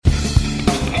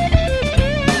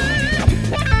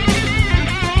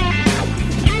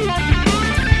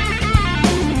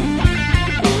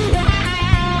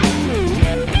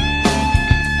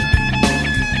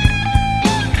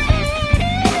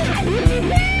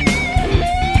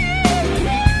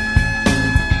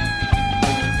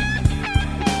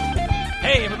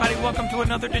Welcome to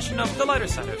another edition of The Lighter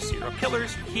Side of Serial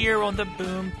Killers here on the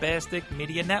Boombastic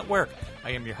Media Network.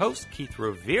 I am your host, Keith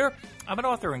Revere. I'm an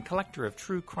author and collector of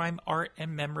true crime art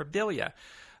and memorabilia.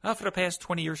 For the past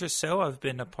 20 years or so, I've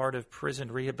been a part of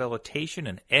prison rehabilitation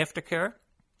and aftercare,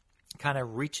 kind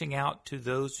of reaching out to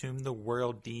those whom the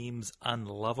world deems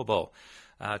unlovable,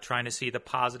 trying to see the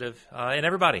positive in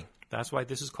everybody. That's why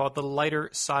this is called The Lighter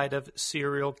Side of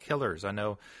Serial Killers. I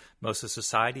know most of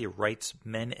society writes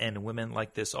men and women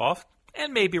like this off,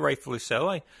 and maybe rightfully so.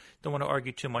 I don't want to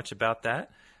argue too much about that.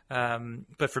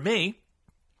 But for me,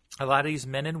 a lot of these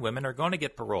men and women are going to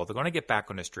get parole. They're going to get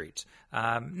back on the streets.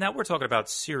 Now we're talking about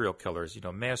serial killers,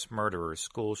 mass murderers,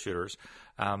 school shooters.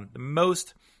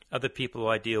 Most of the people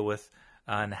I deal with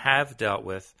and have dealt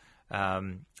with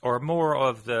are more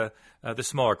of the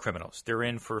smaller criminals. They're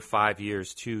in for 5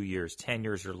 years, 2 years, 10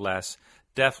 years or less,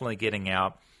 definitely getting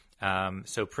out.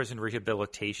 So prison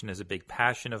rehabilitation is a big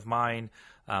passion of mine.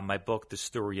 My book, The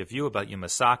Story of You, about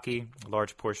Yamasaki, a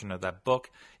large portion of that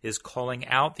book is calling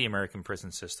out the American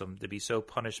prison system to be so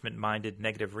punishment-minded,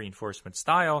 negative reinforcement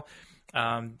style.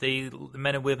 The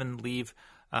men and women leave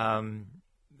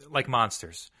like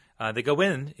monsters. They go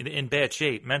in bad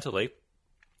shape mentally,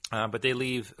 but they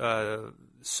leave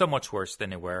so much worse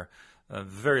than they were.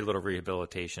 Very little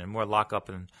rehabilitation, more lock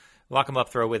them up,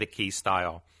 throw away the key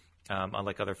style.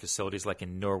 Unlike other facilities like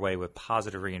in Norway with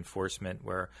positive reinforcement,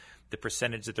 where the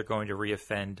percentage that they're going to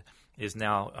reoffend is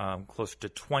now closer to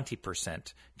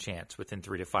 20% chance within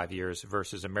 3 to 5 years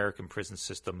versus American prison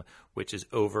system, which is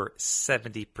over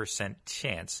 70%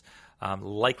 chance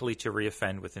likely to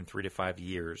reoffend within 3 to 5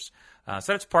 years.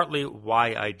 So that's partly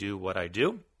why I do what I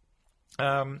do.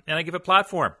 And I give a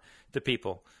platform to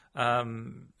people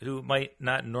who might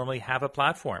not normally have a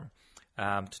platform.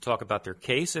 To talk about their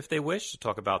case if they wish, to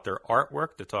talk about their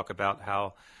artwork, to talk about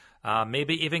how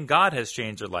maybe even God has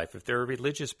changed their life. If they're a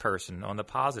religious person on the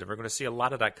positive, we're going to see a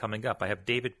lot of that coming up. I have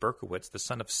David Berkowitz, the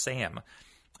son of Sam,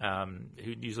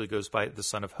 who usually goes by the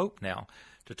son of Hope now,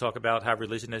 to talk about how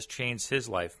religion has changed his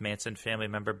life. Manson family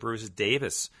member Bruce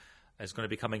Davis is going to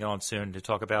be coming on soon to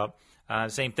talk about the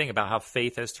same thing, about how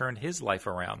faith has turned his life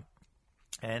around.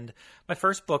 And my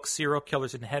first book, Serial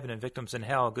Killers in Heaven and Victims in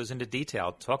Hell, goes into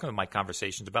detail, talking about my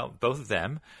conversations about both of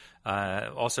them.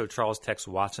 Also, Charles Tex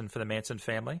Watson for the Manson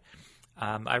family.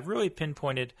 I really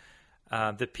pinpointed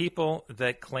the people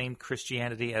that claim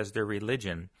Christianity as their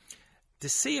religion to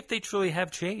see if they truly have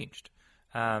changed.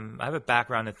 I have a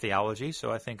background in theology,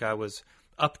 so I think I was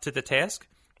up to the task.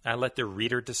 I let the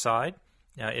reader decide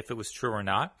if it was true or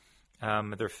not.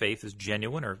 Their faith is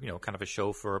genuine, or kind of a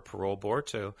show for a parole board.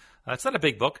 So it's not a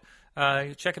big book.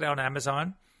 Check it out on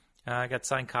Amazon. I got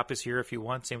signed copies here if you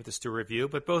want. Same with the Story Review,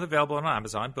 but both available on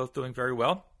Amazon. Both doing very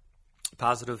well.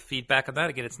 Positive feedback on that.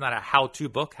 Again, it's not a how-to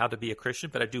book, how to be a Christian,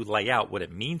 but I do lay out what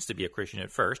it means to be a Christian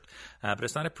at first. But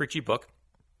it's not a preachy book.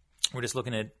 We're just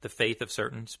looking at the faith of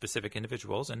certain specific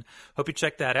individuals, and hope you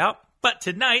check that out. But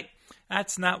tonight,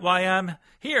 that's not why I'm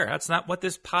here. That's not what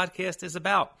this podcast is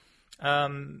about.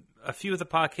 A few of the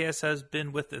podcasts has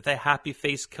been with the happy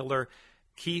face killer,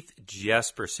 Keith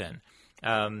Jesperson.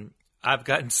 I've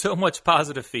gotten so much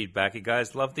positive feedback. You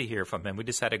guys love to hear from him. We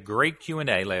just had a great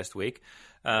Q&A last week.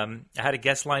 I had a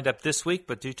guest lined up this week,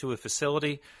 but due to a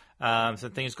facility,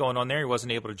 some things going on there, he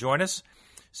wasn't able to join us.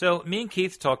 So me and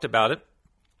Keith talked about it,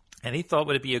 and he thought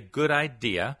would it be a good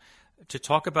idea to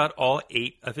talk about all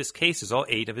 8 of his cases, all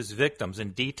 8 of his victims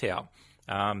in detail.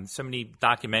 So many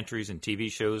documentaries and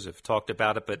TV shows have talked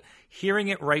about it, but hearing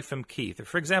it right from Keith.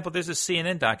 For example, there's a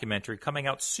CNN documentary coming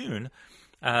out soon,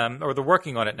 or they're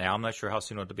working on it now. I'm not sure how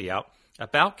soon it'll be out,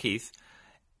 about Keith,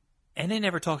 and they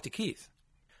never talked to Keith,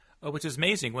 which is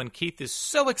amazing when Keith is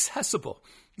so accessible.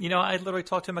 I literally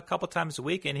talk to him a couple times a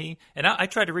week, and I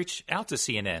tried to reach out to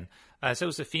CNN. So it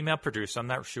was a female producer. I'm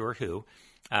not sure who,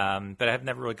 but I have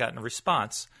never really gotten a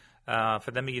response.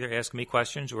 For them to either ask me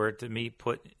questions or to me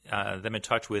put them in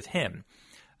touch with him.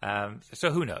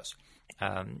 So who knows?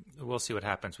 We'll see what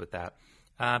happens with that.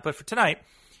 But for tonight,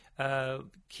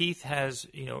 Keith has,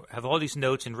 have all these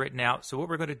notes and written out. So what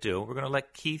we're going to do, we're going to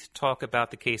let Keith talk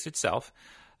about the case itself.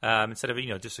 Instead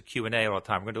of, just a Q&A all the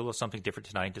time. We're going to do a little something different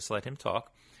tonight, just let him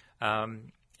talk.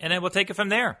 And then we'll take it from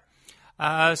there.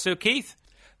 So Keith,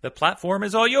 the platform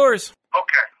is all yours.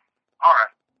 Okay. All right.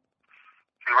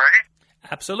 You ready?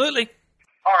 Absolutely.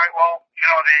 All right. Well,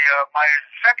 my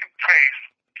second case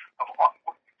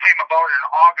came about in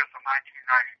August of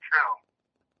 1992.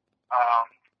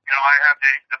 I had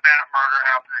the Bennett murder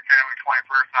happen on January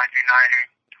 21st,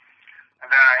 1990, and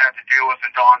then I had to deal with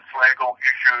the Don Slagle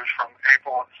issues from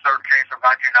April 13th of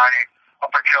 1990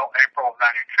 up until April of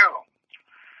 92.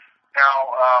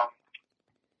 Now,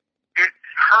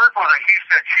 hers was a he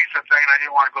said, she said thing, and I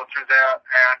didn't want to go through that,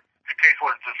 and the case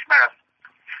was dismissed.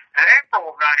 In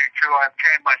April of 92, I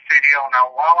obtained my CDL. Now,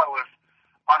 while I was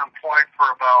unemployed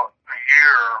for about a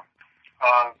year,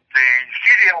 the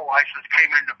CDL license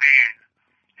came into being.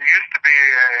 It used to be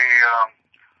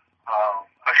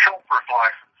a chauffeur's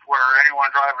license, where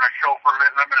anyone driving a chauffeur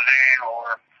limousine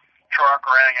or truck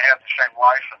or anything had the same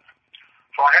license.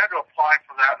 So I had to apply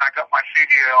for that, and I got my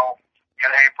CDL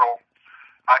in April.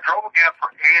 I drove again for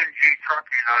A&G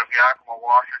Trucking out of Yakima,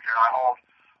 Washington. I hauled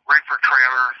reefer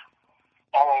trailers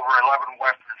all over 11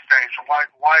 western states. And why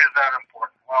is that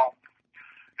important? Well,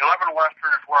 11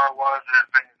 western is where I was.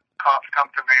 There's been cops come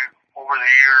to me over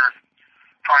the years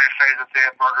trying to say that they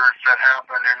had murders that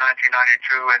happened in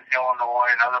 1992 in Illinois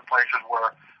and other places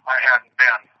where I hadn't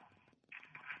been.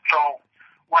 So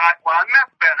when I met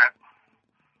Bennett,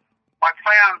 my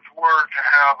plans were to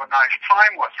have a nice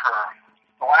time with her.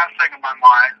 The last thing in my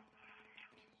mind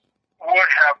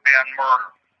would have been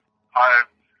murder.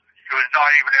 It was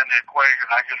not even in the equation.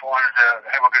 I just wanted to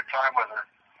have a good time with her.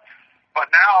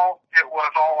 But now it was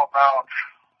all about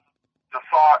the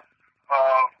thought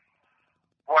of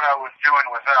what I was doing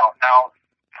without. Now,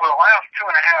 for the last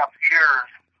 2.5 years,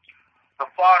 the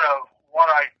thought of what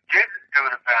I didn't do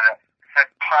to Bennett had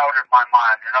clouded my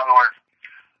mind. In other words,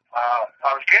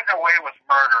 I was getting away with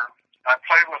murder. I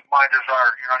played with my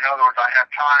desire. In other words, I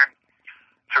had time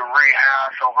to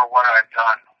rehash over what I'd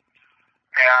done.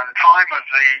 And time was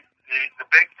the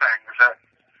big thing, is that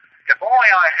if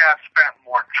only I had spent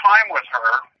more time with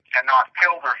her and not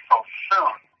killed her so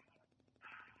soon,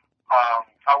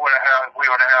 we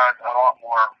would have had a lot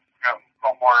more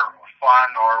fun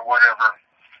or whatever,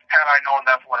 had I known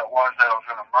that's what it was that I was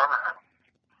going to murder her.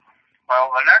 Well,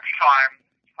 the next time,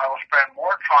 I will spend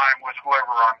more time with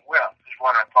whoever I'm with, is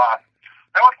what I thought.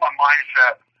 That was my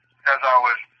mindset as I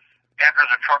was entering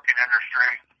the trucking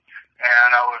industry,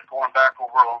 and I was going back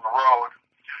over on the road.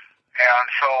 And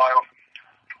so I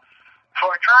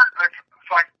turned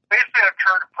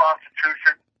to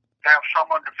prostitution to have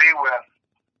someone to be with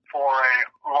for a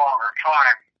longer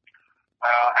time.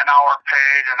 An hour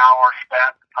paid, an hour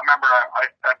spent. I remember I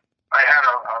had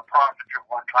a prostitute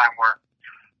one time where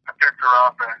I picked her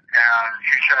up and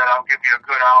she said, "I'll give you a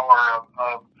good hour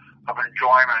of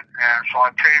enjoyment." And so I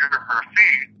paid her her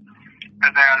fee.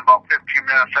 And then about 15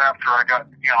 minutes after I got,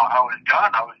 I was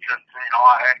done. I was just,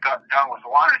 I had gotten done with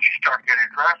one, and she started getting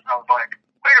dressed, and I was like,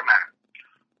 "Wait a minute.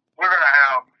 We're going to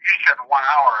have," you said 1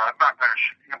 hour. I'm not going to,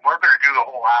 we're going to do the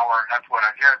whole hour, and that's what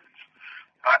I did.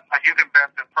 You can bet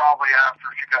that probably after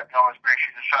she got done with me, she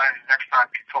decided next time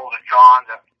she told John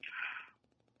that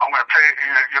I'm going to pay,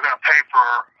 you're going to pay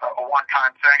for a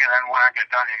one-time thing, and then when I get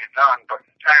done, you get done. But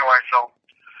anyway, so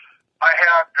I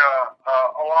had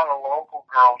a lot of local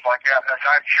girls like that. I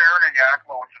had Sharon in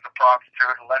Yakima, which is a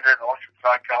prostitute, and Linda in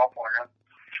Oceanside, California,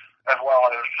 as well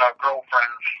as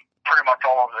girlfriends pretty much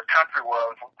all over the country where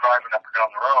I was driving up and down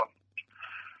the road.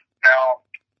 Now,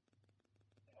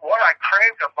 what I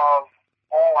craved above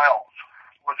all else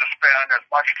was to spend as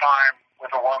much time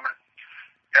with a woman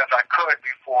as I could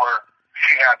before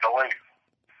she had to leave.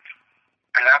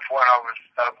 And that's what I was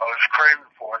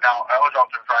craving for. Now, I was out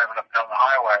there driving up down the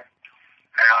highway.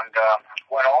 And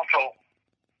what also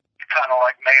kind of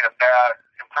like made a bad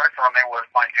impression on me was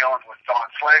my dealings with Don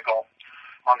Slagle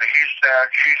on the he said,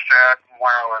 she said,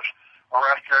 where I was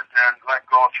arrested and let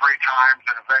go 3 times,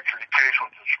 and eventually the case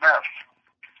was dismissed.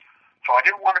 So I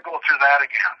didn't want to go through that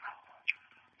again.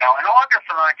 Now, in August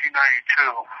of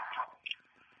 1992,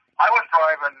 I was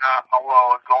driving a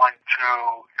load going to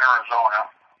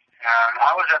Arizona, and I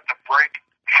was at the brake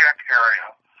check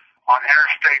area on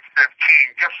Interstate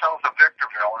 15, just south of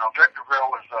Victorville. Now,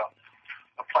 Victorville is the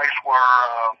place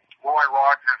where Roy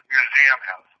Rogers Museum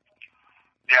is,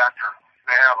 the actor.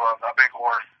 They have a big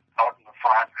horse out in the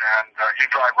front, and you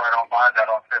drive right on by that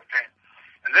on 15.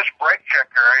 And this brake check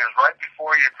area is right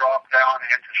before you drop down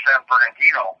into San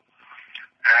Bernardino.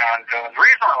 And the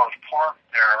reason I was parked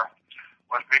there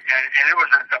was, and it was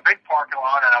a big parking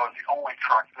lot, and I was the only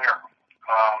truck there.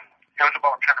 It was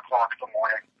about 10 o'clock in the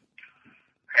morning.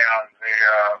 And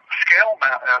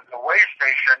the weigh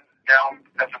station down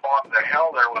at the bottom of the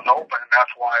hill there was open, and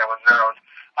that's why I was there. I was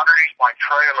underneath my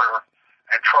trailer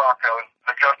and truck. I was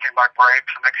adjusting my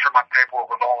brakes to make sure my paperwork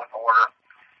was all in order.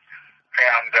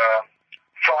 And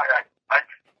so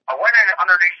I went in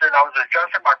underneath it, and I was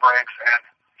adjusting my brakes, and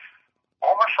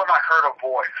all of a sudden I heard a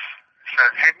voice. It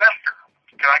said, "Hey, mister,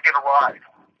 can I get a ride?"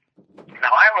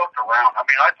 Now, I looked around. I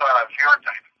mean, I thought I was hearing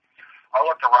things. I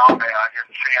looked around, and I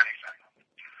didn't see anything.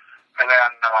 And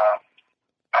then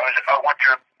I went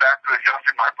back to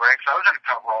adjusting my brakes. I was in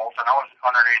coveralls, and I was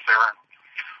underneath there.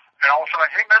 And all of a sudden,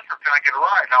 "Hey, mister, can I get a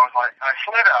ride?" And I was like, I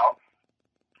slid out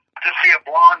to see a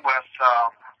blonde with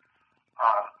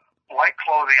light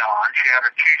clothing on. She had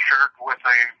a T-shirt with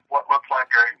what looked like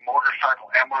a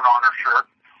motorcycle emblem on her shirt.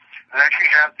 And then she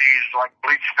had these, like,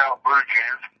 bleached out blue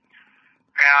jeans.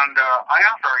 And I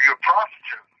asked her, "Are you a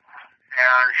prostitute?"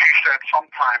 And she said,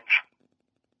 "Sometimes."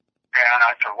 And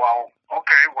I said, "Well,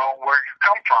 okay, well, where'd you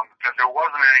come from?" Because there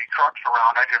wasn't any trucks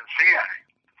around. I didn't see any.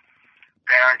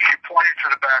 And she pointed to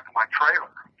the back of my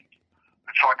trailer.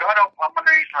 And so I got up on my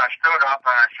knees and I stood up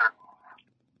and I said,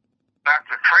 "Back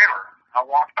to the trailer." I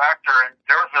walked back there and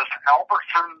there was this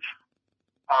Albertsons,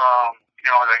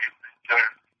 the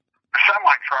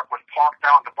semi truck was parked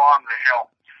down at the bottom of the hill.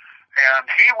 And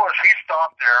he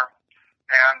stopped there,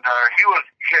 and he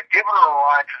had given her a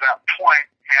ride to that point,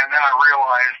 and then I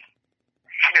realized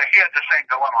he had the same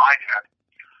dilemma I did.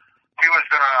 He was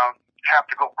going to have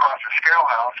to go across the scale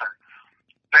house, and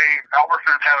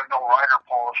Albertsons had a no rider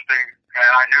policy,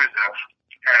 and I knew this.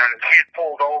 And he had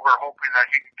pulled over hoping that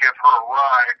he could give her a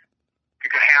ride. He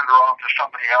could hand her off to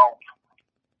somebody else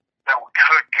that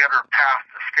could get her past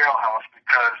the scale house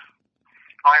because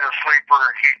I had a sleeper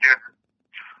and he didn't.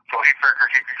 So he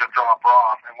figured he could just drop her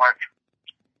off. And when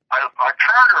I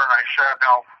turned to her and I said,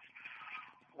 "Now,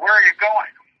 where are you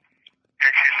going?"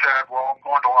 And she said, "Well, I'm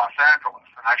going to Los Angeles."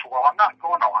 And I said, "Well, I'm not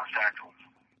going to Los Angeles.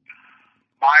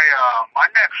 My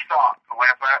next stop,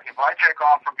 if I take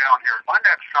off from down here, my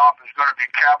next stop is going to be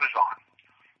Cabazon.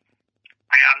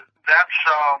 And that's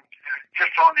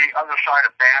just on the other side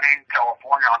of Banning,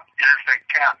 California, on Interstate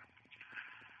 10.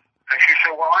 And she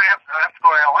said, "Well, I have to go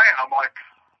to L.A." And I'm like,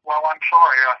 "Well, I'm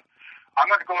sorry. I'm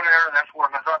going to go there, and that's where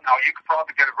I'm at. Now, you could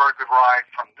probably get a very good ride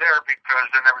from there because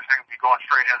then everything would be going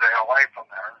straight into L.A. from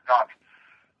there, not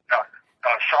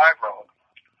a side road."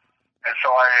 And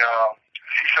so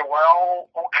she said, "Well,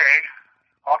 okay,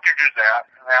 I can do that."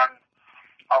 And then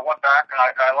I went back, and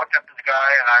I looked up at the guy,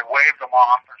 and I waved him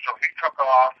off. And so he took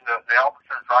off. The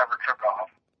Albertsons driver took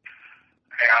off.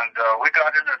 And we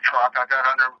got in the truck. I got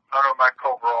under my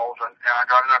coveralls, and I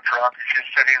got in the truck, and she's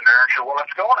sitting there, and she said, "Well,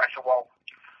 let's go." And I said, "Well,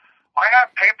 I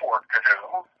have paperwork to do,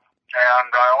 and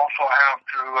I also have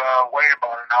to wait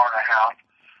about an hour and a half.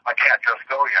 I can't just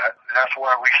go yet." And that's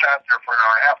why we sat there for an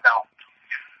hour and a half. Now,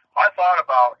 I thought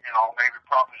about, maybe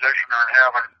propositioning her and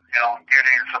having,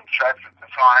 getting some sex at the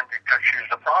time because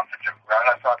she's a prostitute, right?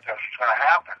 I thought this was going to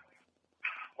happen.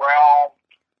 Well,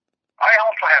 I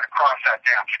also had to cross that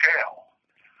damn scale.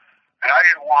 And I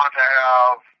didn't want to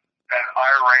have an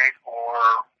irate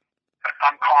or an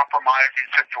uncompromising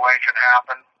situation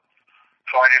happen.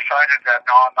 So I decided that,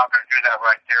 no, I'm not going to do that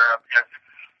right there.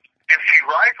 If she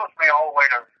rides with me all the way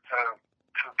to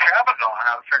Cabazon,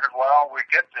 I figured, well, we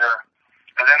get there,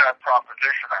 and then I'd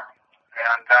proposition her.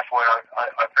 And that's what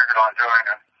I figured on doing.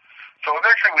 And so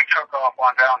eventually we took off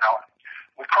on down. Now,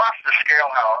 we crossed the scale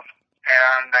house,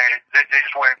 and they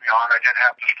just waved me on. I didn't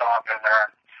have to stop in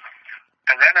there.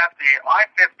 And then at the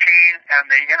I-15 and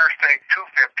the Interstate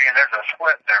 215, there's a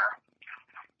split there.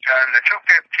 And the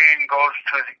 215 goes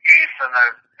to the east, and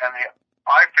the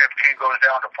I-15 goes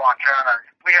down to Fontana.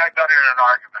 We had got in an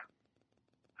argument.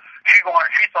 She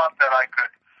thought that I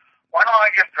could. Why don't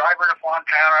I just drive her to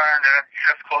Fontana and then it's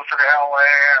just closer to L.A.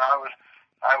 And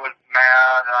I was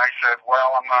mad, and I said,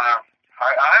 "Well, I'm going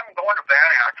to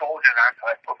Banning. I told you that.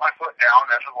 I put my foot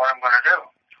down. This is what I'm going to do."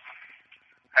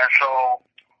 And so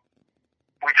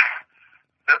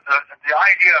the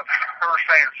idea of her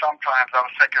saying sometimes, I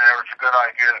was thinking it was a good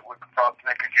idea that we could probably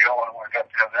make a deal when we got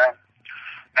to then.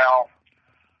 Now,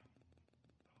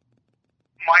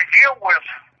 my deal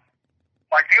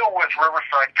with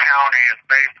Riverside County is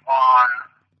based on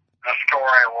the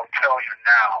story I will tell you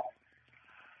now.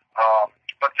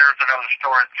 But there's another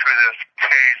story to this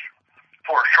case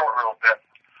for a short little bit.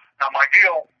 Now, my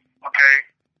deal, okay,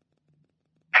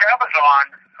 Cabazon,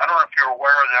 I don't know if you're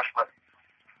aware of this, but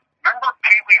remember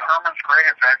Pee Wee Herman's Great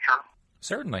Adventure?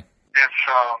 Certainly. It's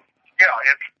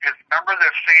remember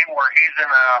this scene where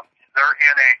they're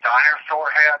in a dinosaur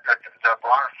head, the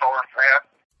brontosaurus head?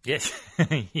 Yes.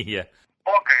 Yeah.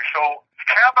 Okay, so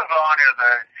Cabazon is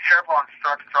a Chevron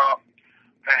truck stop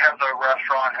that has a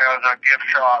restaurant, has a gift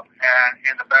shop, and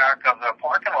in the back of the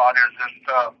parking lot is just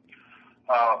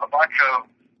a bunch of,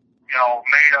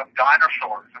 made-up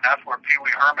dinosaurs, and that's where Pee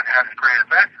Wee Herman had his great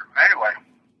adventure. Anyway,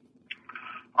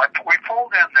 we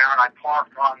pulled in there, and I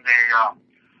parked on the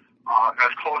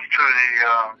as close to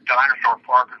the dinosaur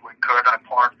park as we could. I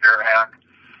parked there, and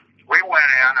we went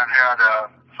in and had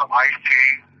some iced tea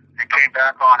and came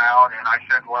back on out. And I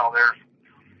said, well, there's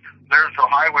the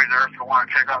highway there if you want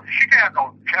to take off. She had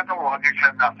no luggage,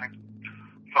 had nothing,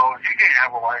 so she didn't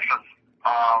have a license,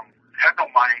 had no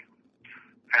money.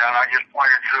 And I just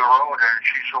pointed to the road, and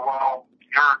she said, well,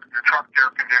 your truck's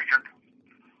air conditioned.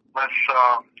 Let's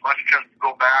just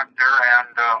go back there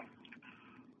and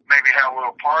maybe have a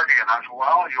little party. And I said,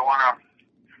 well, you want to,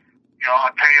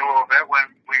 I'll pay you a little bit when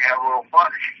we have a little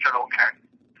fun. And she said, okay.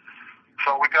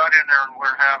 So we got in there and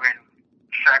we're having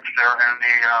sex there, and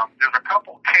there's a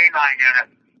couple K9 unit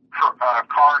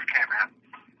cars came in.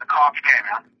 The cops came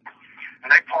in,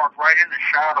 and they parked right in the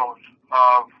shadows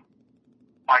of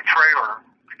my trailer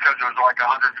because it was like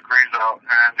 100 degrees out,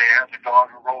 and they had the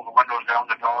dogs roll the windows down.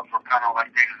 The dogs were kind of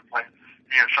like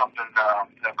needed something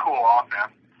to cool off in.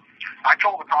 I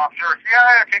told the cops,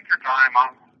 yeah, take your time.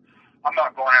 I'm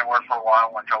not going anywhere for a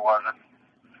while, which I wasn't.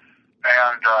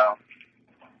 And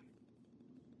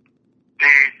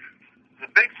the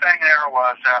big thing there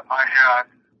was that I had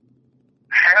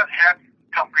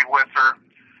company with her,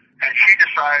 and she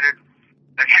decided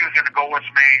that she was going to go with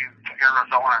me to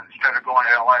Arizona instead of going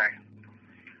to L.A.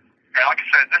 And like I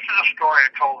said, this is a story I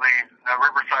told the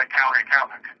Riverside County,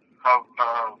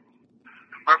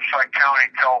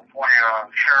 California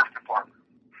Sheriff's Department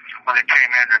when they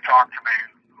came in to talk to me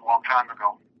a long time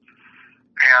ago.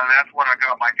 And that's when I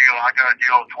got my deal. I got a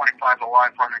deal of 25 to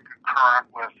life running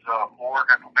concurrent with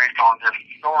Oregon based on this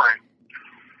story.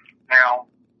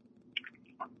 Now,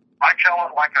 I tell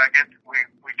it like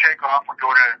we take off, we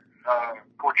go to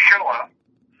Coachella,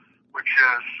 which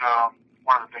is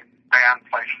one of the big band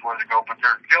places where they go, but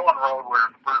there's Dillon Road where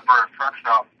the Bird truck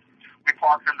stop. We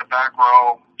parked in the back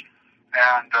row,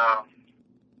 and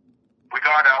we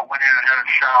got out, went in and had a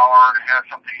shower, and had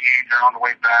something to eat, and on the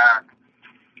way back,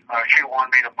 she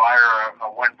wanted me to buy her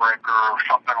a windbreaker or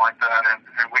something like that, and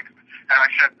I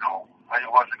said no, I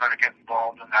wasn't going to get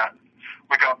involved in that.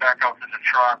 We got back out to the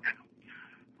truck, and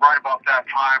right about that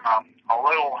time, a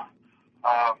little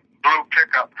blue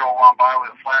pickup drove on by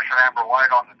with a flashing amber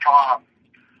light on the top,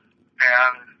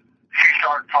 and she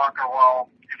started talking,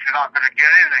 well, if you're not going to get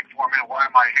anything for me, why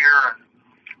am I here? And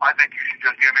I think you should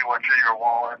just give me what's in your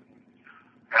wallet.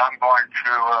 And I'm going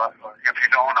to, if you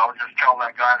don't, I'll just tell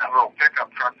that guy in that little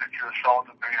pickup truck that you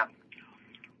assaulted me,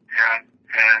 and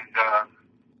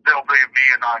they'll believe me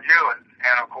and not you.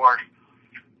 And of course,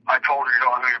 I told her you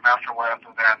don't know who you're messing with,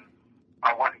 and then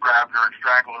I went and grabbed her and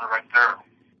strangled her right there.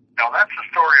 Now, that's the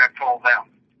story I told them.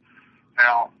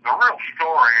 Now, the real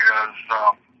story is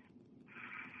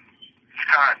it's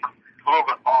kind of a little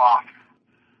bit off.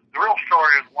 The real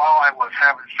story is while I was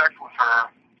having sex with her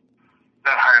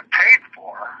that I had paid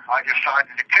for, I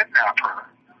decided to kidnap her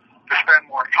to spend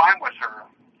more time with her.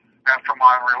 After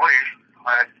my release,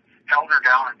 I held her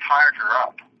down and tied her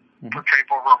up, put tape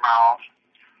over her mouth,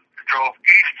 and drove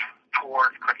east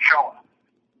towards Coachella.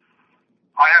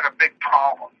 I had a big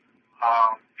problem.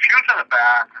 She was in the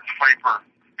back, and sleeper,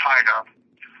 tied up,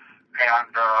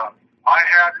 and I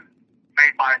hadn't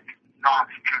made my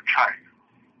knots too tight.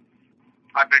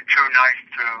 I've been too nice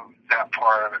to that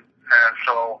part of it. And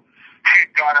so she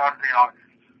got out,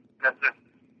 the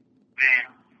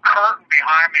curtain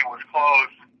behind me was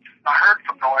closed. I heard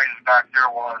some noises back there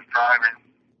while I was driving.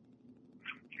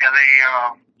 And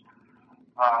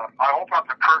I opened up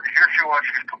the curtain. Here she was.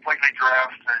 She was completely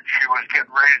dressed, and she was getting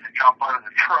ready to jump out of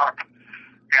the truck.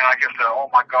 And I just said,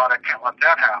 oh, my God, I can't let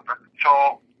that happen.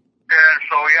 So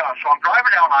I'm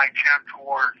driving down I-10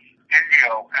 towards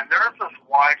Indio, and there's this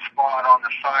wide spot on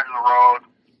the side of the road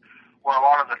where a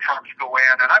lot of the trucks go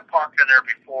in, and I parked in there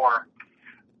before,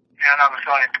 and I was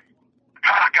like,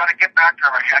 God, I got to get back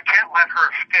there. I can't let her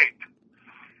escape.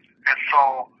 And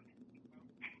so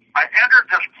I entered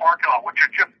this parking lot, which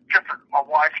is just a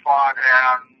wide spot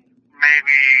and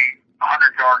maybe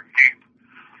 100 yards deep.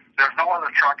 There's no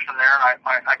other trucks in there,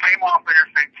 and I came off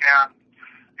Interstate 10,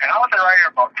 and I was riding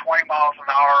about 20 miles an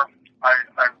hour.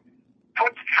 I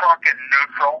put the truck in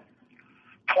neutral,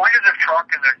 pointed the truck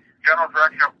in the general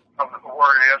direction of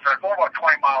where it is, and I was going about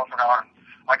 20 miles an hour.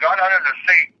 I got out of the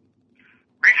seat,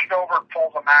 reached over,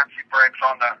 pulled the maxi brakes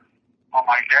on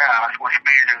my dash, which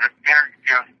means it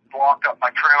blocked up my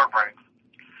trailer brakes.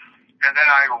 And then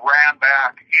I ran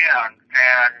back in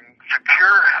and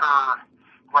secured her,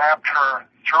 grabbed her,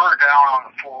 threw her down on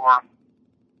the floor,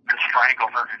 and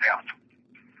strangled her to death.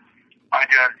 I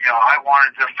did, I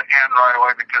wanted this to end right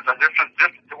away because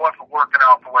it wasn't working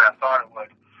out the way I thought it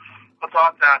would. I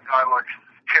thought that I would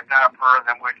kidnap her, and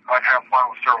then I'd have fun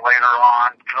with her later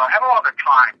on. Because I had a lot of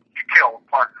time to kill,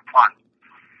 part of the fun.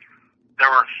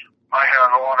 I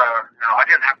had a lot of, I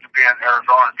didn't have to be in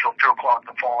Arizona until 2 o'clock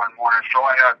the following morning, so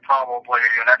I had probably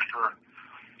an extra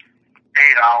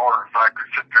 8 hours I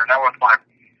could sit there. And that was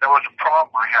a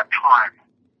problem. I had time.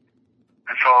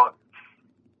 And so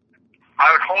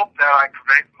I would hope that I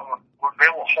would be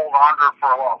able to hold on to her for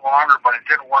a lot longer, but it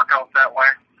didn't work out that way.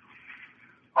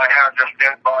 I had this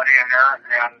dead body in there,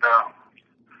 and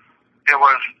it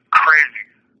was crazy.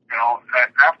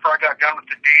 After I got done with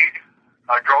the deed,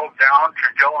 I drove down to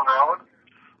Dillon Road.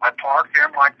 I parked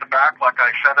in like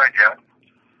I said I did.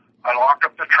 I locked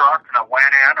up the truck, and I went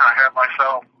in, and I had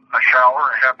myself a shower,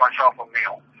 and I had myself a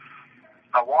meal.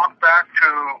 I walked back to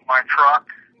my truck,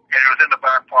 and it was in the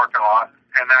back parking lot,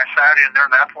 and I sat in there,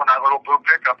 and that's when that little blue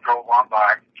pickup drove on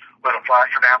by with a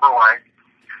flashing amber light.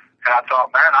 And I thought,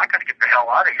 man, I got to get the hell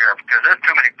out of here because there's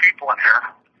too many people in here.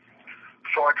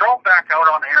 So I drove back out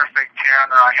on Interstate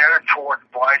 10, and I headed towards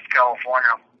Blythe,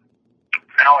 California.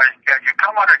 Now, as you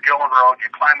come under Dillon Road,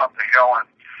 you climb up the hill, and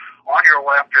on your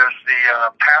left is the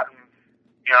Patton,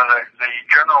 the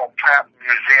General Patton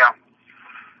Museum.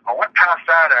 I went past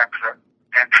that exit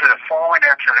and to the following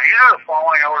exit, either the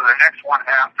following or the next one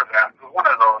after that. It was one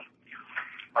of those.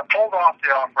 I pulled off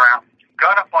the off-ramp,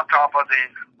 got up on top of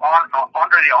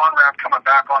under the on-ramp coming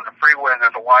back on the freeway, and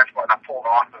there's a wide spot, and I pulled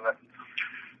off of it.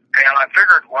 And I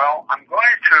figured, well, I'm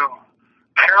going to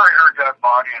carry her dead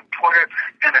body and put it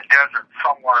in the desert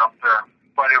somewhere up there.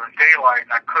 But it was daylight,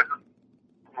 and I couldn't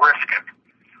risk it.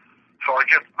 So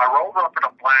I rolled her up in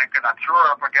a blanket, I threw her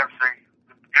up against the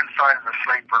inside of the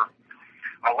sleeper.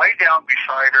 I lay down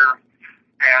beside her,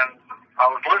 and I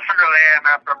was listening to the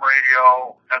AM/FM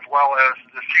radio, as well as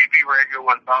the CB radio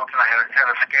was bouncing. I had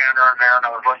a scanner in there, and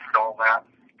I was listening to all that.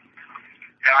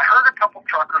 And I heard a couple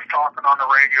truckers talking on the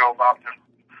radio about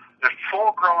this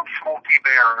full-grown Smoky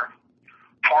Bear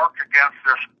parked against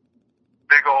this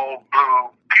big old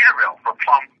blue Peterbilt, or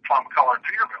plum-colored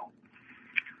Peterbilt.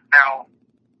 Now,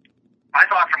 I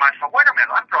thought to myself, wait a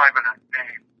minute, I'm driving a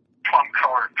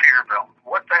plum-colored Peterbilt.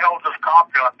 What the hell is this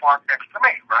cop doing parked next to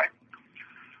me, right?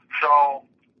 So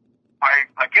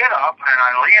I get up, and I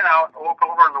lean out, look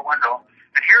over the window,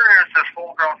 and here is this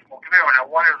full-grown Smoky Bear. Now,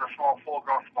 what is a small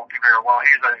full-grown Smoky Bear? Well,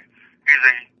 he's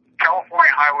a California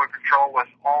Highway Patrol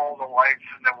with all the lights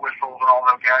and the whistles and all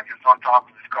the gadgets on top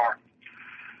of his car.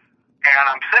 And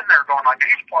I'm sitting there going like,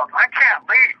 he's parked. I can't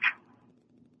leave.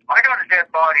 I got a dead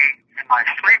body in my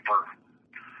sleeper,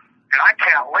 and I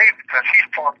can't leave because he's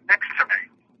parked next to me.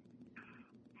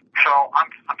 So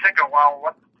I'm thinking, well,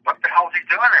 what the hell is he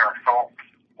doing there? So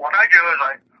what I do is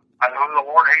I know the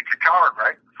Lord hates a coward,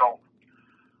 right? So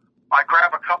I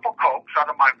grab a couple Cokes out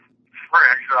of my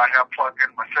fridge that I have plugged in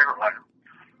my cigarette lighter.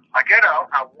 I get out,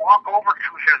 I walk over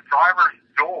to his driver's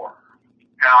door,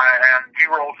 and he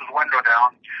rolls his window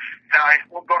down. And I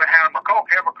will go to hand him a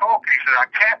Coke. Have a Coke. He said, I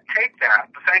can't take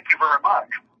that, but thank you very much.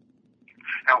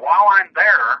 And while I'm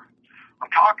there,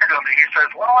 I'm talking to him, and he says,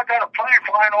 well, I got a plane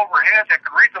flying overhead that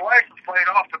can read the license plate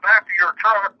off the back of your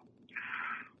truck.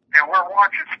 And we're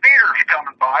watching speeders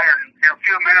coming by, and in a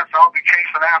few minutes I'll be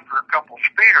chasing after a couple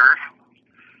speeders.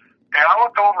 And I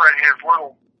look over at his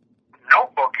little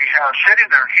notebook he has sitting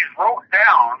there. He's wrote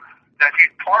down that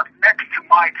he's parked next to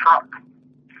my truck.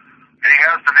 And he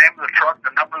has the name of the truck, the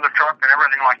number of the truck, and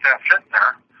everything like that sitting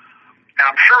there. And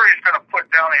I'm sure he's going to put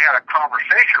down he had a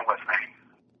conversation with me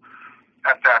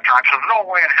at that time. So there's no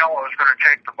way in hell I was going to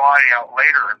take the body out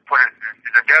later and put it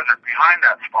in the desert behind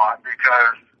that spot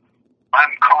because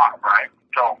I'm caught, right?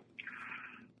 So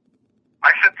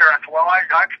I sit there and I said, well, I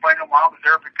explained to him I was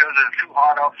there because it's too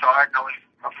hot outside, and I was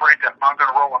afraid that I'm going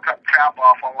to roll a cap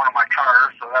off on one of my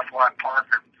tires, so that's why I'm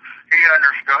parked. And he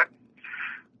understood.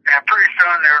 And pretty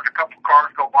soon there's a couple cars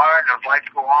go by, and those lights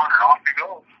go on, and off he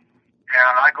goes.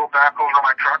 And I go back over to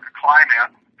my truck and climb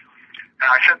in, and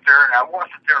I sit there, and I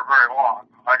wasn't there very long.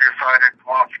 I decided,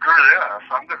 well, screw this.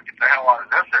 I'm going to get the hell out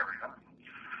of this area.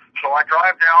 So I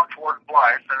drive down towards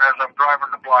Blythe, and as I'm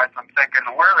driving to Blythe, I'm thinking,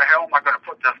 where the hell am I going to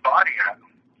put this body in?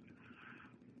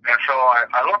 And so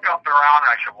I look up and around,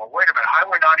 and I said, well, wait a minute.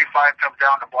 Highway 95 comes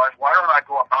down to Blythe. Why don't I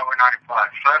go up Highway 95?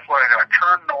 So that's why I got to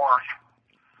turn north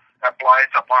at Blythe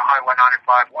up on Highway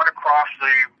 95, went across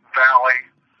the valley,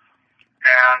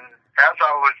 and as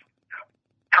I was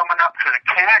coming up to the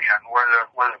canyon where the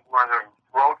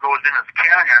road goes into the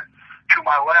canyon, to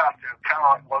my left, it kind of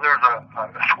like, well, there's a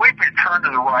sweeping turn to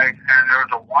the right, and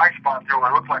there's a wide spot there where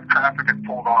it looked like traffic had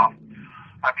pulled off.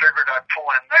 I figured I'd pull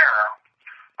in there,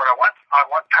 but I went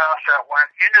past that, went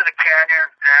into the canyon,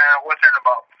 and within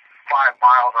about 5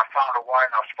 miles, I found a wide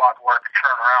enough spot where I could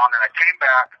turn around, and I came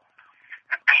back,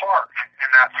 and parked in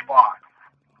that spot.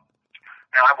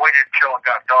 And I waited until it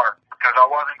got dark because I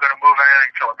wasn't going to move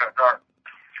anything until it got dark.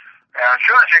 And as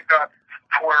soon as it got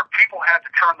to where people had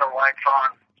to turn their lights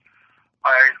on,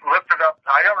 I lifted up.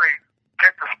 I already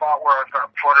picked the spot where I was going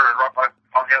to put her right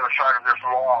on the other side of this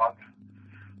log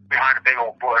behind a big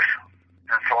old bush.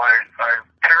 And so I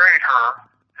carried her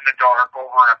in the dark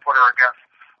over and I put her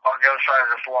on the other side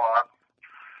of this log.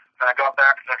 And I got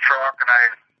back in the truck and I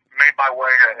made my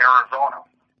way to Arizona.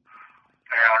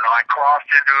 And I crossed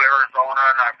into Arizona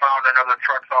and I found another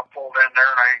truck, so I pulled in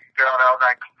there and I got out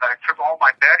and I took all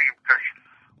my bedding because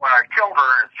when I killed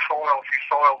her, she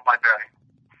soiled my bedding.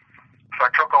 So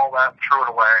I took all that and threw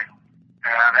it away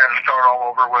and had to start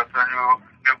all over with the new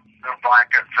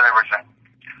blankets and everything.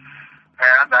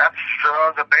 And that's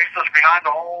the basis behind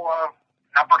the whole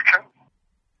number 2.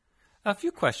 A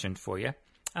few questions for you.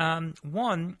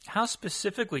 One, how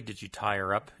specifically did you tie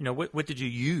her up? What did you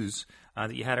use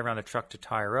that you had around the truck to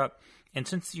tie her up? And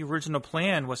since the original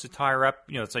plan was to tie her up,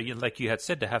 so like you had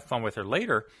said, to have fun with her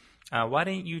later, why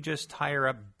didn't you just tie her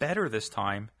up better this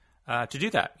time to do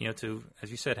that? To, as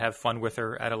you said, have fun with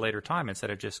her at a later time instead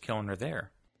of just killing her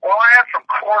there. Well, I had some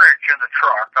cordage in the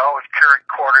truck. I always carried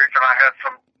cordage, and I had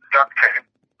some duct tape,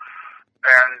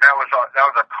 and that was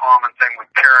a common thing we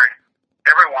carried.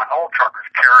 All truckers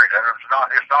carried it.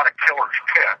 It's not a killer's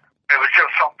kit. It was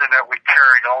just something that we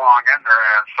carried along in there,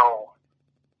 and so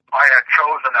I had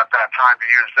chosen at that time to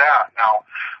use that. Now,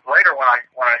 later when I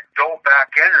dove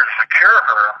back in to secure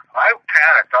her, I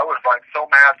panicked. I was like so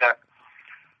mad that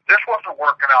this wasn't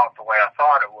working out the way I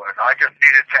thought it would. I just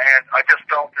needed to end. I just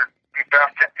felt it'd be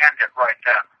best to end it right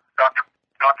then, not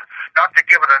to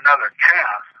give it another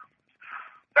chance.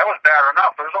 That was bad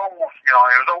enough. It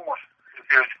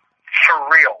was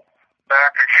surreal.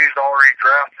 Back and she's already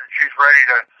dressed and she's ready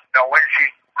to. When she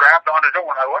grabbed on the door,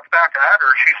 when I looked back at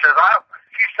her, she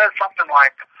said something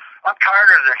like, "I'm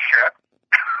tired of this shit,"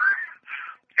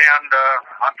 and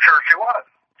I'm sure she was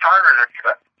tired of this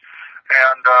shit.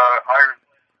 And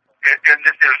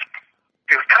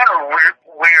it was kind of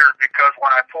weird because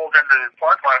when I pulled into the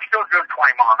parking lot, I was still doing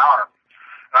 20 mile an hour,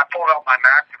 and I pulled out my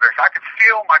Maximum. I could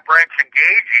feel my brakes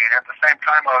engaging at the same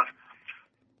time I was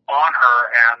on her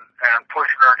and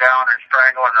pushing her down and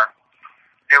strangling her.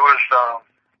 It was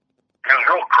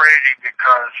real crazy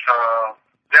because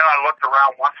then I looked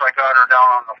around once I got her down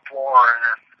on the floor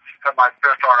and had my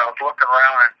fist on her. I was looking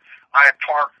around and I had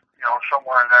parked,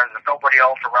 somewhere in there. There's nobody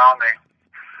else around me,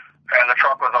 and the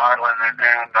truck was idling.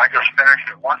 And I just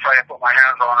finished it. Once I had put my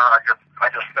hands on her,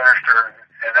 I just finished her,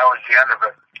 and that was the end of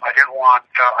it. I didn't want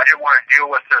to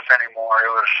deal with this anymore.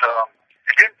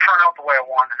 It didn't turn out the way I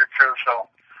wanted it to.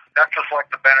 So. That's just like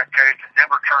the Bennett case. It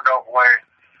never turned out the way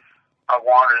I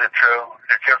wanted it to.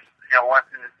 It just, went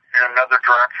in another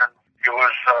direction. It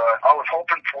was, I was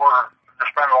hoping to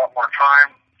spend a lot more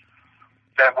time.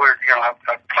 That would,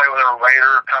 I'd play with her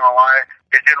later, kind of like.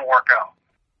 It didn't work out.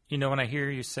 When I hear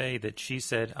you say that she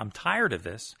said, "I'm tired of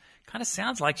this," kind of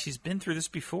sounds like she's been through this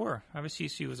before. Obviously,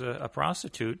 she was a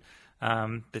prostitute.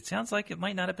 It sounds like it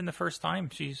might not have been the first time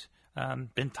she's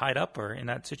been tied up or in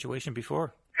that situation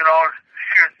before.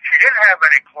 She didn't have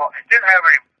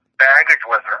any baggage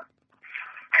with her.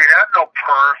 She had no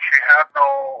purse.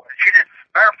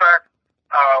 Matter of fact,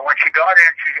 when she got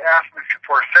in, she asked me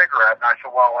for a cigarette, and I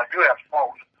said, "Well, I do have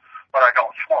smokes, but I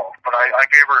don't smoke." But I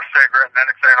gave her a cigarette, and then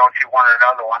next thing you know, she wanted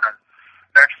another one, and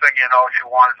next thing you know, she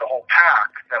wanted the whole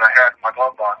pack that I had in my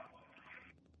glove box.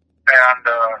 And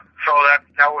so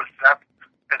that was that.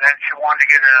 And then she wanted to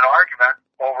get in an argument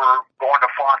over going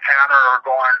to Fontana or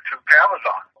going to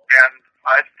Cabazon, and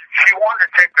she wanted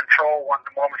to take control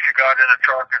the moment she got in the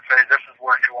truck and say this is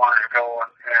where she wanted to go,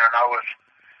 and I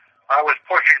was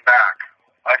pushing back.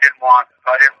 I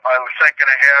was thinking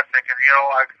ahead, thinking,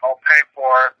 I'll pay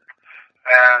for it.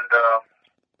 And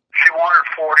she wanted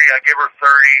 40, I gave her 30.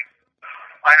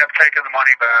 I ended up taking the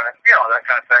money back, that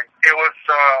kind of thing. It was,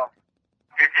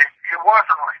 it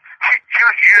wasn't like, she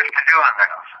was used to doing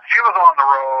this. She was on the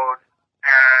road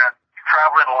and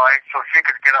traveling light so she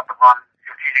could get up and run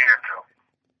if she needed to.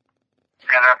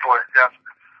 And that's when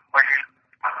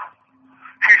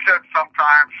she said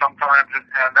sometimes,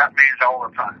 and that means all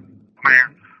the time. I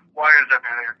mean, why is it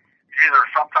either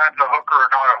sometimes a hooker or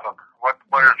not a hooker? What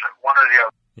is it? One or the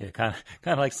other. Yeah,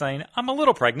 kind of like saying, "I'm a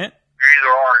little pregnant." You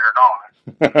either are or you're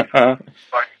not.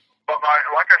 but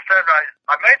like I said,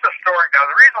 I made the story. Now,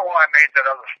 the reason why I made that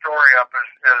other story up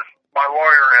is my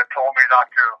lawyer had told me not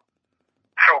to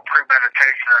show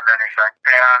premeditation or anything,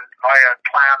 and I had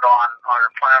planned on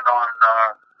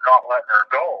not letting her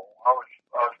go. I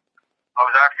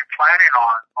was actually planning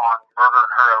on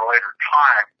murdering her at a later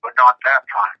time, but not that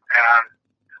time. And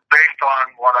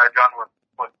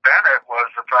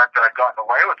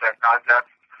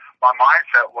my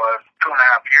mindset was 2.5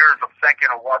 years of thinking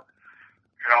of what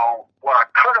I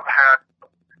could have had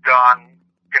done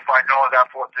if I know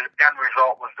that's what the end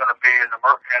result was going to be in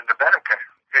the Bennett case.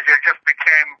 It just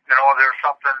became, there's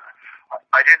something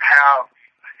I didn't have.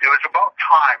 It was about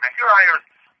time. And here I was,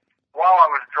 while I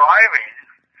was driving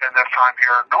in this time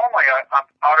here, normally I'm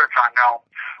out of time now.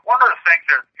 One of the things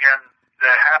that in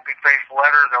the happy face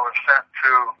letter that was sent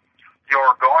to the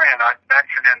Oregonian, I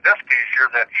mentioned in this case here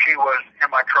that she was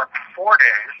in my truck for 4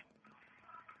 days,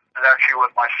 and that she was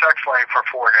my sex slave for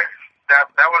 4 days.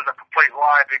 That was a complete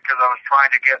lie because I was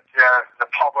trying to get the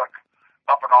public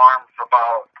up in arms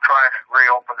about trying to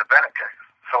reopen the Bennett case.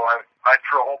 So I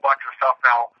threw a whole bunch of stuff.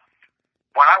 Now,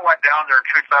 when I went down there in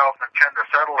 2010 to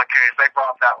settle the case, they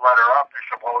brought that letter up. They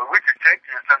said, well, we could take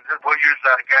this and we'll use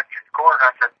that against you in court.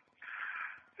 And I said,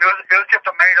 it was just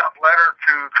a made-up letter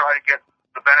to try to get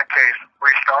the Bennett case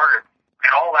restarted.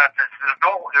 And all that, there's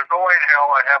no way in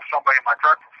hell I'd have somebody in my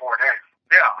truck for 4 days.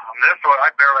 Yeah, this one, I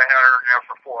barely had her in there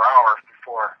for 4 hours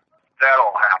before that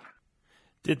all happened.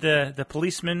 Did the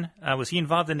policeman, was he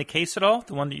involved in the case at all,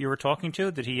 the one that you were talking to?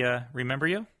 Did he remember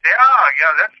you?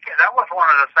 Yeah, that was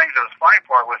one of the things that was funny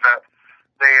part was that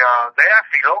they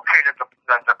actually located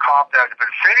the cop that had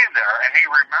been sitting there, and he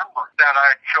remembered that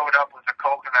I showed up with the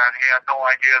coconut. He had no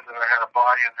idea that I had a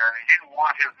body in there, and he didn't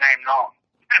want his name known.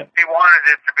 He wanted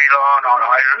it to be known.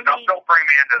 Don't bring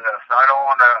me into this. I don't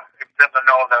want them to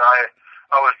know that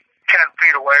I was 10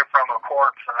 feet away from a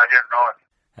corpse, and I didn't know it.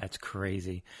 That's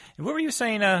crazy. And what were you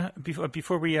saying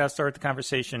before we started the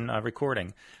conversation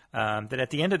recording? That at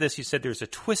the end of this, you said there's a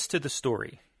twist to the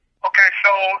story. Okay,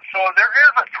 so there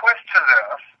is a twist to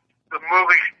this. The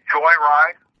movie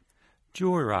Joyride.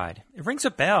 Joyride. It rings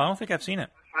a bell. I don't think I've seen it.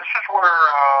 This is where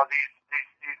these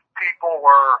people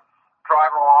were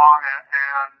driving along,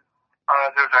 and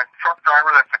there's a truck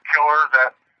driver that's a killer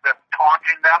that's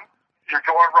taunting them. Your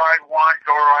Joyride 1,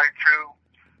 Joyride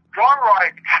 2.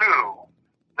 Joyride 2,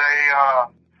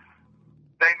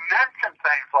 they mention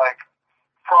things like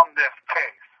from this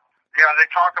case. Yeah, they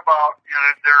talk about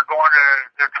they're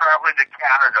traveling to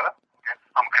Canada.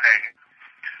 I'm Canadian.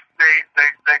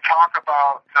 They talk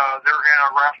about they're in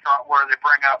a restaurant where they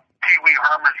bring up Pee Wee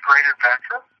Herman's Great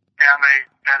Adventure,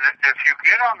 and if you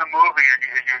get on the movie and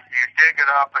you dig it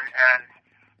up, and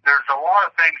there's a lot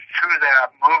of things to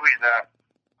that movie that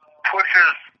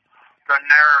pushes the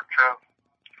narrative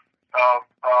of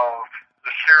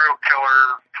the serial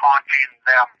killer taunting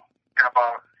them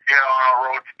about on a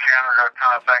road to Canada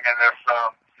kind of thing. And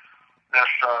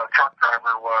this truck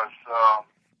driver was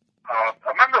I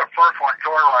remember the first one,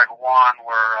 Joyride 1,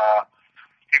 where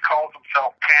he calls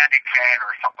himself Candy Cane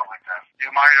or something like that. You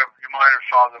might have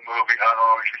saw the movie. I don't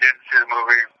know if you didn't see the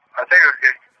movie. I think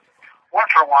it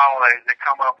once in a while they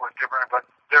come up with different, but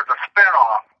there's a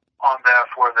spin-off on this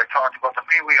where they talked about the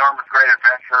Pee Wee Herman's Great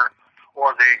Adventure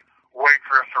or the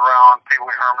waitress around Pee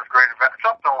Wee Herman's Great Adventure,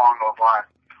 something along those lines.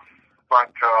 But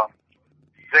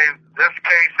this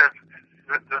case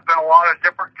there's been a lot of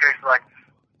different cases. Like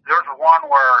there's one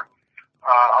where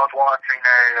I was watching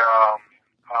a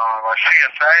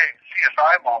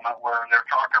CSI moment where they're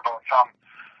talking about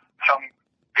some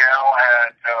gal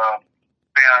had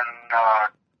been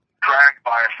dragged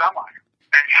by a semi,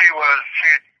 and she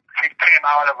came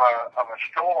out of a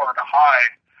store to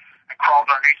hide and crawled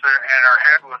underneath her, and her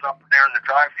head was up near the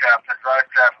drive shaft, and the drive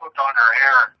shaft hooked on her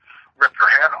hair and ripped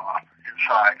her head off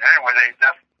inside. Anyway,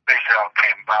 that's basically how it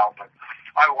came about. But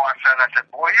I watched that and I said,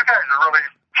 boy, you guys are really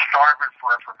starving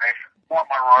for information. I want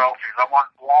my royalties. I want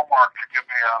Walmart to give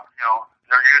me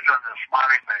they're using the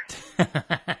smiley face.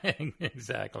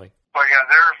 Exactly. But yeah,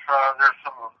 there's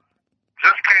some,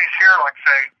 this case here, like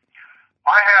say,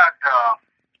 I had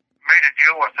made a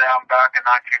deal with them back in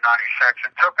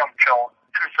 1996. It took them till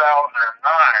 2009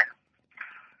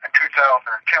 and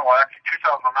 2010. Well, actually,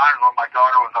 2009 is when my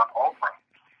daughter was on Oprah.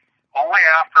 Only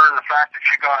after the fact that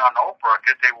she got on Oprah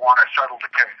did they want to settle the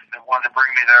case. They wanted to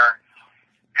bring me there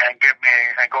and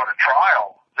go to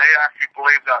trial. They actually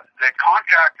believed that they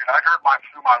contacted. I heard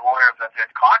through my lawyers that they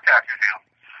had contacted him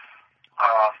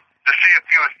to see if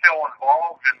he was still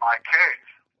involved in my case,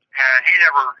 and he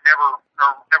never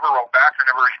wrote back or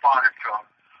never responded to him.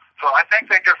 So I think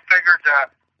they just figured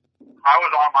that I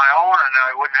was on my own and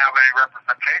I wouldn't have any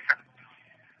representation,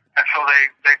 and so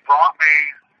they brought me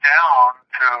down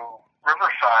to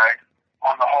Riverside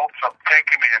on the hopes of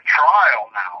taking me to trial.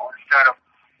 Now instead of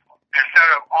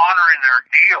honoring their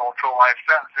deal to a life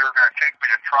sentence, they were going to take me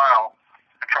to trial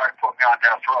and try to put me on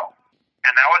death row.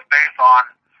 And that was based on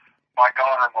my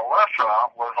daughter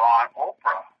Melissa was on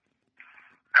Oprah.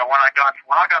 And when I got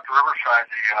to Riverside,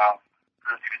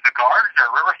 the guards at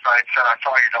Riverside said, I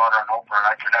saw your daughter on Oprah, and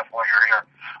I said, that's why you're here.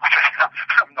 I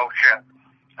said, no shit.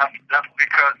 That's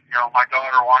because, my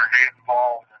daughter wanted to get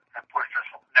involved and push this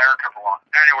narrative along.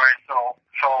 Anyway, so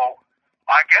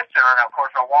I get there, and of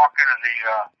course I walk into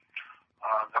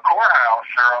the courthouse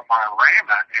there on my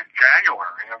arraignment in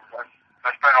January. I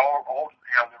spent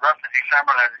the rest of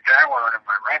December and January in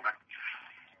my arraignment.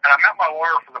 And I met my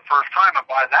lawyer for the first time, and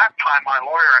by that time my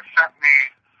lawyer had sent me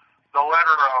the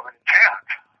letter of intent,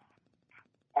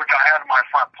 which I had in my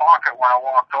front pocket when I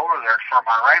walked over there for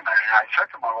my arraignment. And I said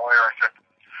to my lawyer, I said,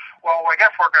 well, I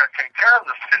guess we're going to take care of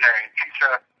this today. And she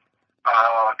said,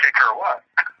 take care of what?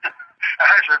 And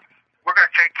I said, we're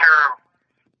going to take care of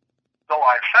the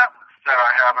life sentence that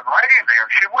I have in writing here.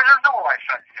 She said, well, there's no life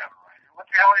sentence you have in writing. What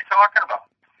the hell are you talking about?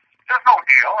 There's no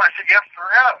deal. And I said, yes, there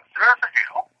is. There is a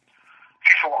deal.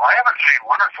 She said, well, I haven't seen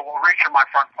one. I said, well, reach in my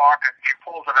front pocket. She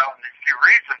pulls it out and she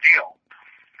reads the deal.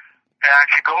 And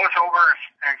she goes over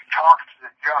and talks to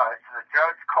the judge. The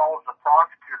judge calls the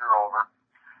prosecutor over.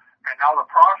 And now the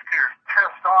prosecutor's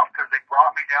pissed off because they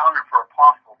brought me down there for a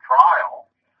possible trial.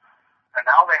 And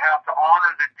now they have to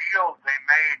honor the deals they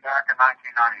made back in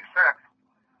 1996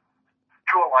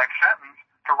 to a life sentence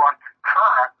to run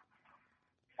concurrent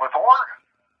with Oregon,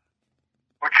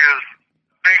 which is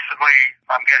basically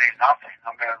I'm getting nothing.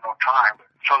 I'm getting no time.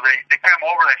 So they come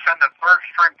over, they send the third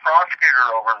string prosecutor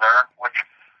over there, which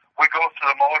we go through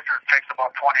the motion. It takes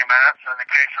about 20 minutes, and the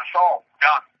case is solved.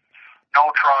 Done. No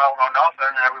trial, no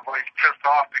nothing. Everybody's pissed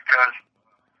off because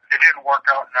it didn't work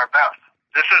out in their best.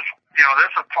 This is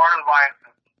part of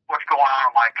what's going on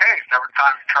in my case. Every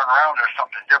time you turn around, there's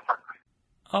something different.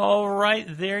 All right,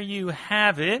 there you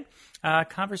have it.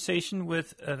 Conversation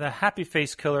with the happy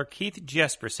face killer, Keith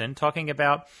Jesperson, talking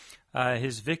about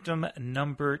his victim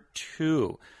number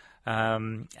 2.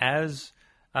 As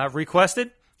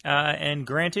requested and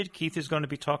granted, Keith is going to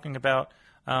be talking about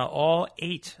all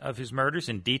 8 of his murders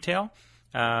in detail.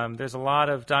 There's a lot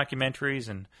of documentaries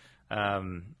and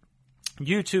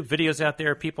YouTube videos out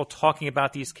there, people talking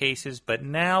about these cases, but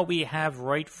now we have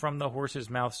right from the horse's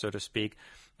mouth, so to speak,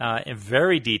 and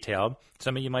very detailed.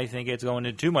 Some of you might think it's going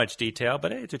into too much detail,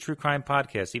 but hey, it's a true crime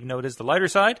podcast. Even though it is the lighter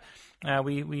side,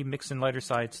 we mix in lighter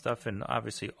side stuff and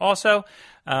obviously also.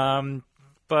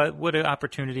 But what an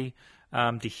opportunity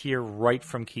to hear right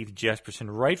from Keith Jesperson,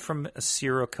 right from a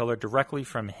serial killer, directly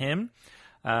from him,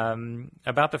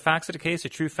 about the facts of the case, the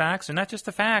true facts, and not just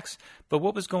the facts, but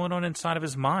what was going on inside of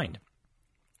his mind.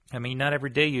 I mean, not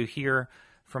every day you hear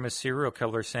from a serial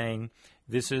killer saying,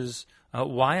 this is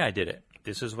why I did it.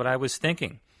 This is what I was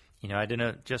thinking. I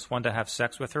didn't just want to have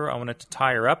sex with her. I wanted to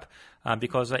tie her up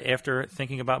because after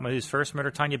thinking about his first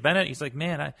murder, Tanya Bennett, he's like,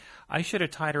 man, I should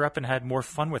have tied her up and had more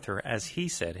fun with her, as he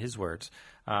said, his words.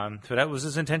 So that was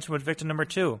his intention with victim number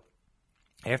 2.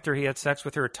 After he had sex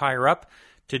with her, tie her up,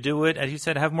 to do it, as he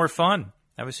said, have more fun.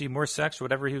 Obviously, more sex,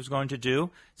 whatever he was going to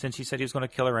do, since he said he was going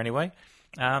to kill her anyway.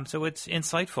 So it's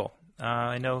insightful.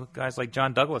 I know guys like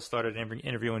John Douglas started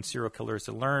interviewing serial killers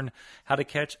to learn how to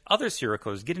catch other serial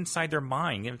killers, get inside their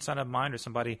mind, get inside a mind or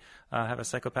somebody have a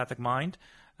psychopathic mind,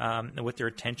 and what their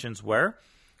intentions were.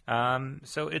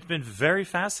 So it's been very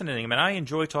fascinating. I mean, I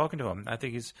enjoy talking to him. I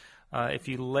think he's, if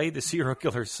you lay the serial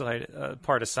killer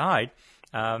part aside,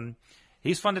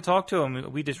 he's fun to talk to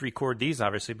him. We just record these,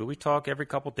 obviously, but we talk every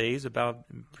couple days about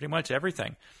pretty much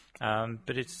everything.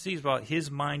 But it sees about his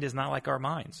mind is not like our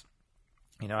minds.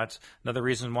 That's another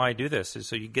reason why I do this, is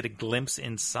so you get a glimpse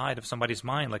inside of somebody's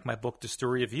mind, like my book, The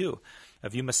Story of You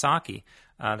Masaki.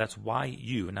 That's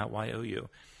Y-U, not Y-O-U.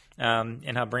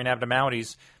 And how brain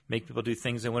abnormalities make people do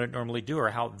things they wouldn't normally do, or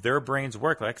how their brains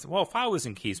work. Like, well, if I was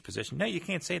in Keith's position, no, you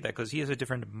can't say that because he has a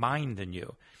different mind than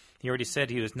you. He already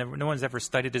said no one's ever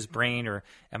studied his brain or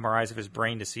MRIs of his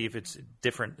brain to see if it's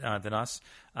different than us,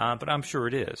 but I'm sure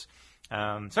it is.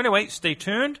 So anyway, stay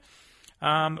tuned.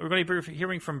 We're going to be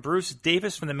hearing from Bruce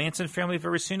Davis from the Manson family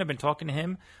very soon. I've been talking to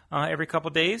him every couple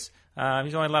of days.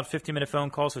 He's only allowed 15-minute phone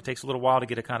calls, so it takes a little while to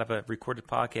get a kind of a recorded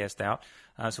podcast out.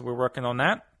 So we're working on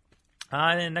that.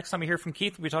 And next time we hear from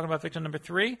Keith, we'll be talking about victim number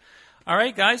 3. All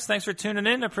right, guys, thanks for tuning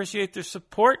in. I appreciate their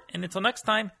support. And until next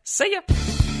time, see ya.